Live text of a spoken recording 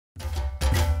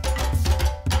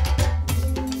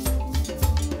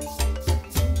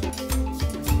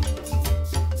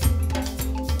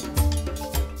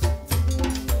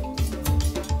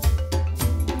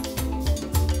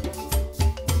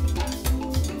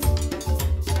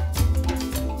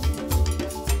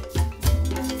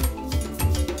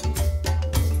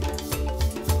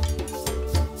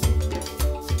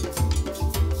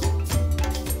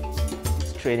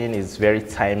training is very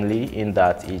timely in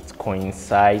that it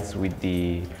coincides with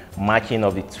the marking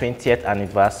of the 20th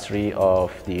anniversary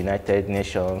of the United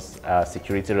Nations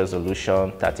Security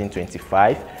Resolution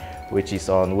 1325, which is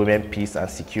on women, peace and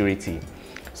security.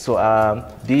 So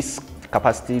this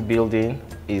capacity building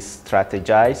is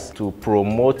strategized to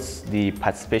promote the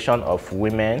participation of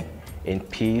women in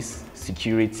peace,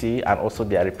 security, and also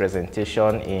their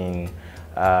representation in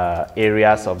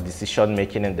areas of decision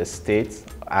making in the state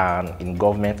and in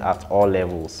government at all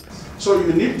levels. So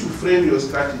you need to frame your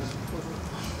strategy.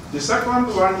 The second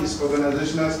one is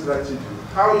organizational strategy,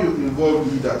 how you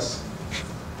involve leaders.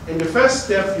 In the first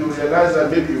step, you realize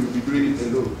that maybe you will be doing it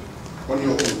alone, on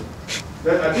your own.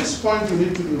 Then at this point, you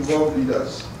need to involve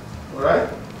leaders, all right?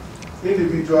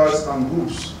 Individuals and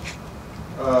groups,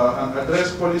 and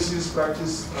address policies,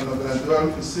 practice, and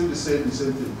organization. It's still the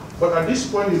same thing. But at this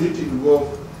point, you need to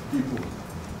involve people.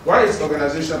 Why is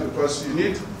organization? Because you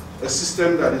need a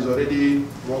system that is already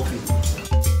working.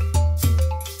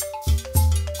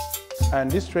 And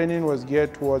this training was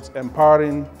geared towards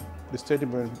empowering the State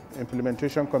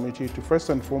Implementation Committee to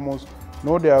first and foremost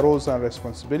know their roles and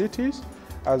responsibilities,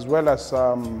 as well as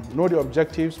know the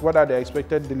objectives, what are the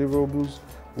expected deliverables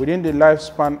within the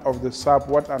lifespan of the SAP,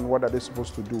 what are they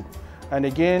supposed to do. And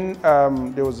again,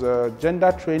 there was a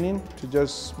gender training to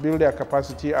just build their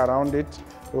capacity around it.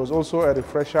 There was also a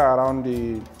refresher around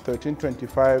the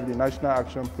 1325, the National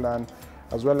Action Plan,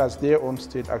 as well as their own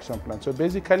state action plan. So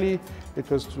basically, it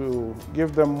was to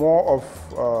give them more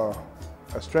of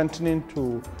a strengthening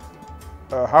to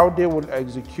how they will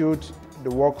execute the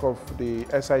work of the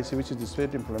SIC, which is the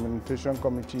State Implementation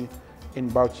Committee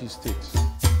in Bauchi State.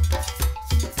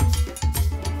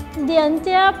 The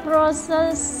entire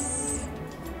process,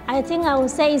 I think I would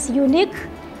say, is unique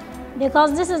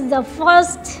because this is the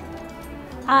first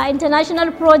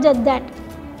international project that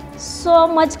so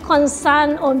much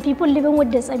concern on people living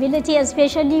with disability,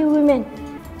 especially women,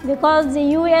 because the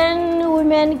UN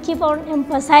women keep on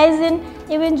emphasizing,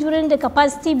 even during the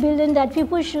capacity building, that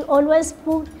people should always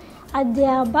put at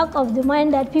their back of the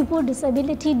mind that people with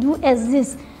disability do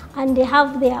exist, and they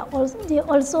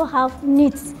also have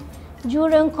needs.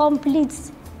 During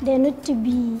conflicts, they need to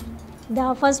be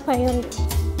their first priority.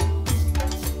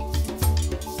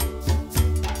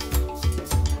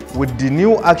 With the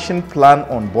new action plan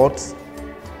on board,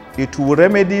 it will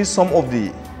remedy some of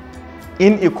the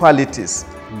inequalities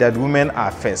that women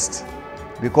are faced,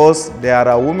 because there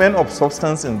are women of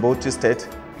substance in Bauchi State,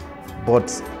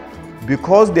 but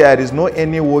because there is no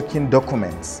any working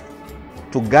documents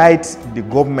to guide the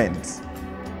government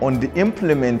on the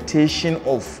implementation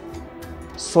of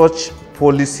such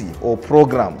policy or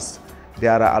programs,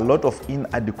 there are a lot of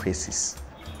inadequacies.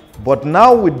 But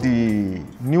now with the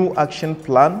new action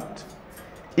plan,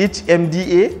 each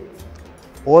MDA,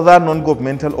 other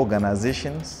non-governmental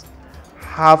organizations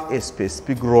have a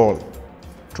specific role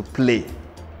to play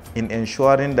in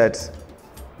ensuring that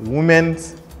women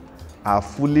are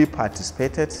fully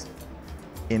participated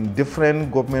in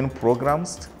different government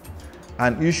programs,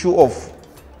 and issue of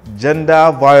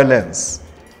gender violence,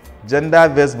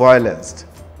 gender-based violence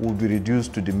will be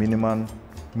reduced to the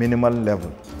minimal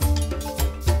level.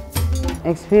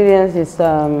 Experience is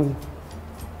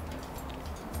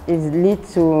lead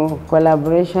to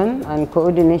collaboration and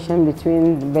coordination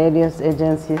between various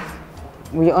agencies.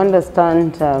 We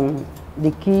understand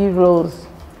the key roles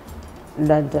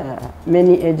that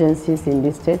many agencies in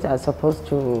the state are supposed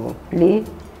to play,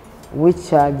 which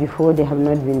before they have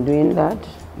not been doing that.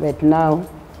 But now,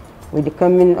 with the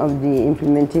coming of the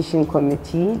implementation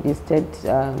committee, the state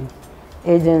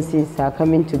agencies are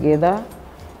coming together.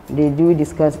 They do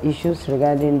discuss issues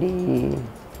regarding the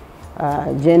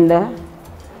gender,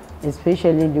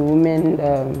 especially the women,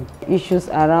 issues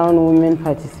around women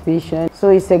participation. So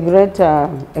it's a great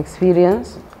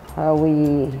experience.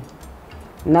 We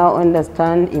now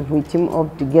understand if we team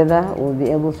up together, we'll be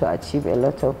able to achieve a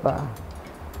lot of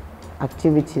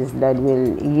activities that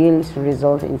will yield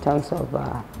results in terms of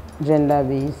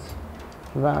gender-based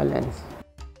violence.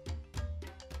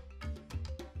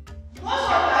 Most of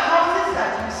the houses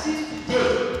that you see today,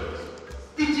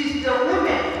 it is the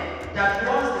women that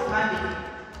runs the family.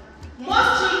 Most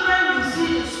children you see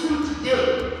in school today,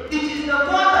 it is the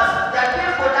mothers that pay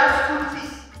for that school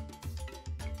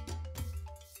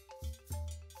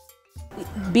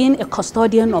fees. Being a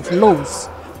custodian of laws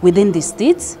within the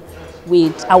state,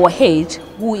 with our head,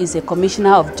 who is a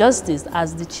commissioner of justice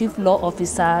as the chief law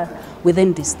officer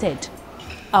within the state,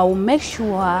 I will make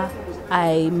sure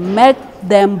I make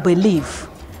them believe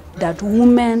that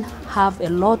women have a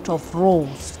lot of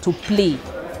roles to play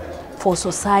for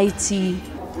society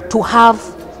to have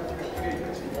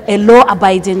a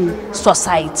law-abiding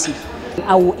society.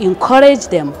 I will encourage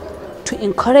them to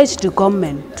encourage the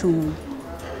government to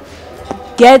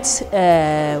get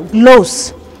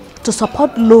laws, to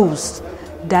support laws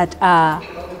that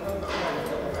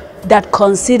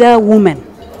consider women.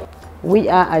 We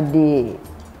are at the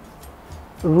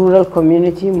rural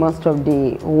community, most of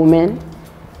the women.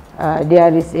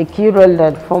 There is a key role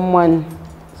that Form 1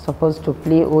 is supposed to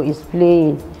play or is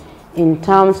playing in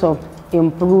terms of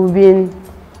improving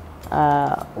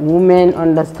women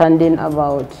understanding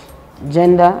about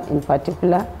gender in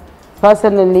particular.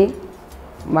 Personally,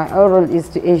 my role is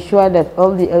to ensure that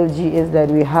all the LGAs that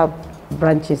we have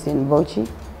branches in Bauchi,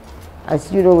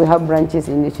 as you know, we have branches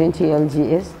in the 20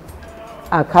 LGAs,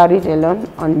 are carried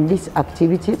along on these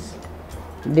activities.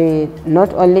 They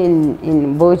not only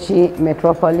in Bauchi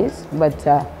metropolis, but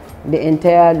the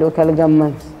entire local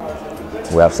governments.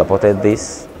 We have supported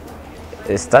this.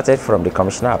 It started from the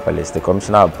Commissioner of Police. The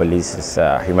Commissioner of Police is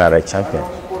a human rights champion,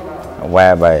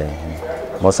 whereby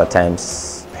most of the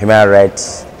times human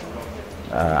rights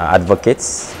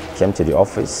advocates came to the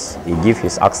office. He gave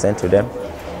his accent to them.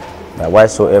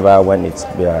 Whatsoever, when it's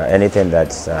anything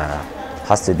that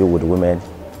has to do with women,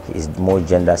 he is more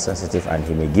gender sensitive, and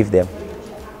he may give them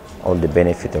all the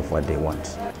benefit of what they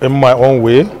want. In my own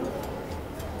way,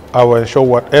 I will ensure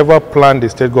whatever plan the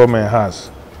state government has,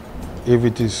 if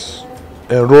it is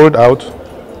rolled out,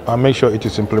 I'll make sure it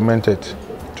is implemented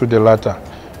to the latter.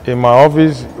 In my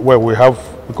office, where we have,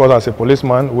 because as a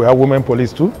policeman, we have women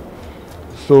police too.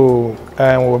 So,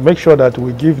 and we'll make sure that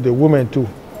we give the women too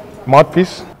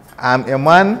mouthpiece. I'm a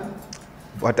man,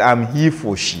 but I'm he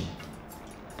for she.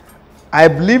 I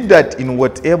believe that in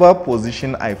whatever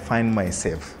position I find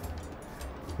myself,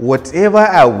 whatever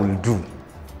I will do,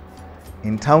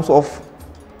 in terms of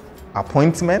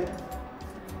appointment,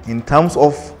 in terms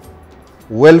of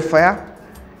welfare,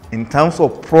 in terms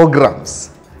of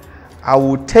programs, I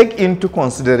will take into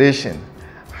consideration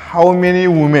how many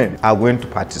women are going to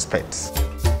participate.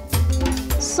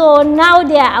 So now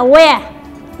they are aware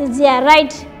it's their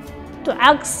right to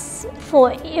ask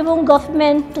for even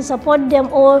government to support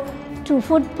them or to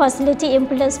put facility in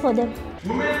place for them.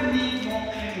 Women need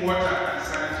more clean water and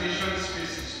sanitation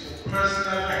spaces for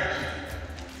personal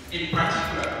hygiene, in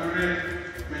particular during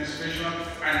menstruation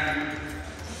and delivery.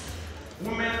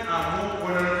 Women are more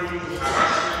vulnerable to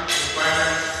harassment or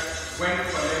violence when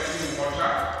collecting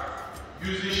water,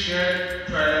 using shared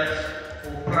toilets,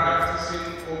 or practicing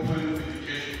open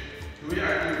defecation. Do we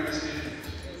agree with this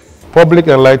statement? Public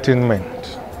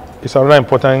enlightenment is another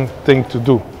important thing to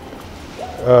do.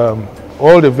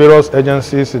 All the various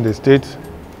agencies in the state,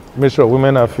 Ministry of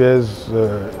Women Affairs,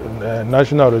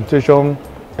 National Orientation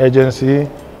Agency,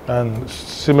 and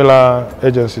similar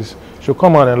agencies should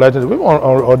come out and enlighten people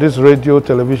on this radio,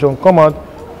 television, come out,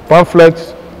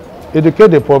 pamphlets, educate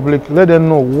the public, let them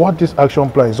know what this action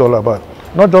plan is all about.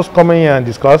 Not just come in here and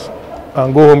discuss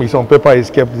and go home, it's on paper, it's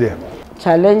kept there.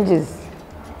 Challenges,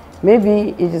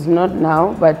 maybe it is not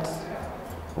now, but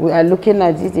we are looking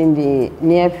at it in the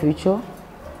near future,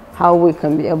 how we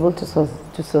can be able to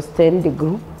sustain the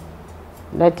group,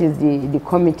 that is the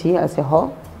committee as a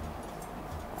whole.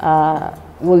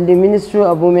 Will the Ministry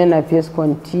of Women Affairs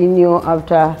continue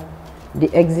after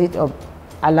the exit of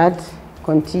Alert,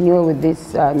 continue with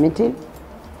this meeting?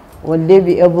 Will they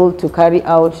be able to carry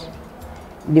out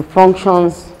the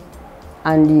functions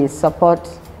and the support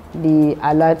the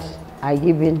Alert are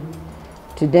giving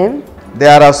to them?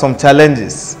 There are some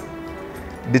challenges.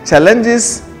 The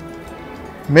challenges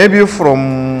maybe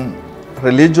from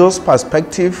religious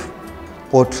perspective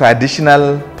or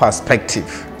traditional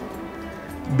perspective,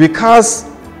 because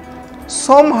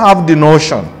some have the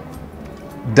notion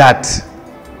that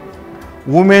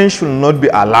women should not be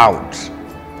allowed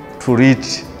to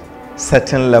reach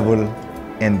certain level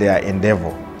in their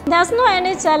endeavor. There's no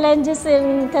any challenges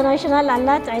in international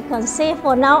alert, I can say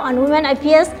for now, and Women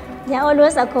Affairs, they are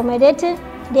always accommodating.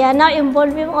 They are now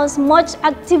involving us much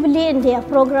actively in their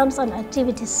programs and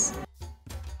activities.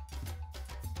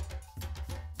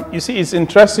 You see, it's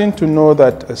interesting to know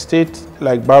that a state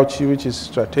like Bauchi, which is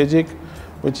strategic,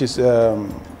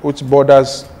 which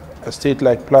borders a state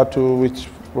like Plateau, which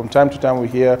from time to time we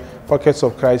hear pockets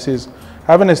of crisis,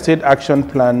 having a state action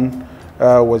plan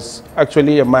was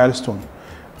actually a milestone.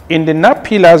 In the NAP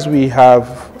pillars, we have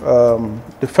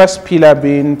the first pillar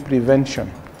being prevention.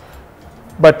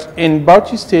 But in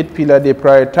Bauchi State pillar, they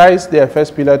prioritize their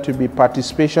first pillar to be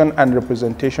participation and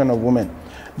representation of women.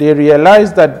 They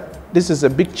realize that this is a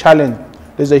big challenge.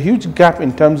 There's a huge gap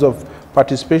in terms of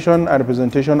participation and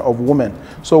representation of women.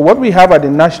 So what we have at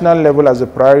the national level as a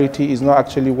priority is not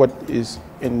actually what is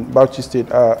in Bauchi State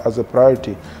as a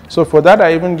priority. So for that,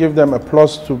 I even give them a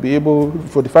plus to be able,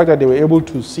 for the fact that they were able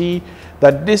to see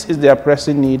that this is their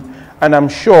pressing need. And I'm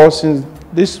sure since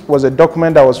this was a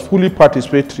document that was fully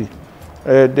participatory,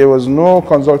 there was no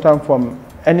consultant from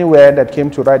anywhere that came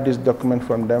to write this document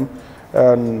from them.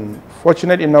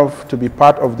 Fortunate enough to be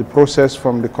part of the process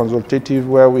from the consultative,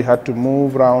 where we had to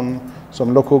move around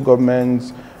some local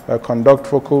governments, conduct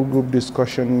focal group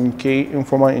discussion,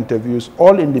 informal interviews,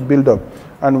 all in the build-up.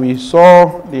 And we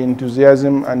saw the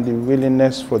enthusiasm and the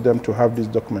willingness for them to have this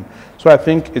document. So I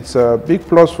think it's a big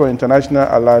plus for International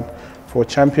Alert for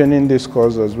championing this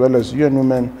cause, as well as UN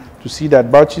Women, to see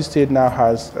that Bauchi State now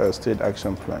has a state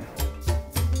action plan.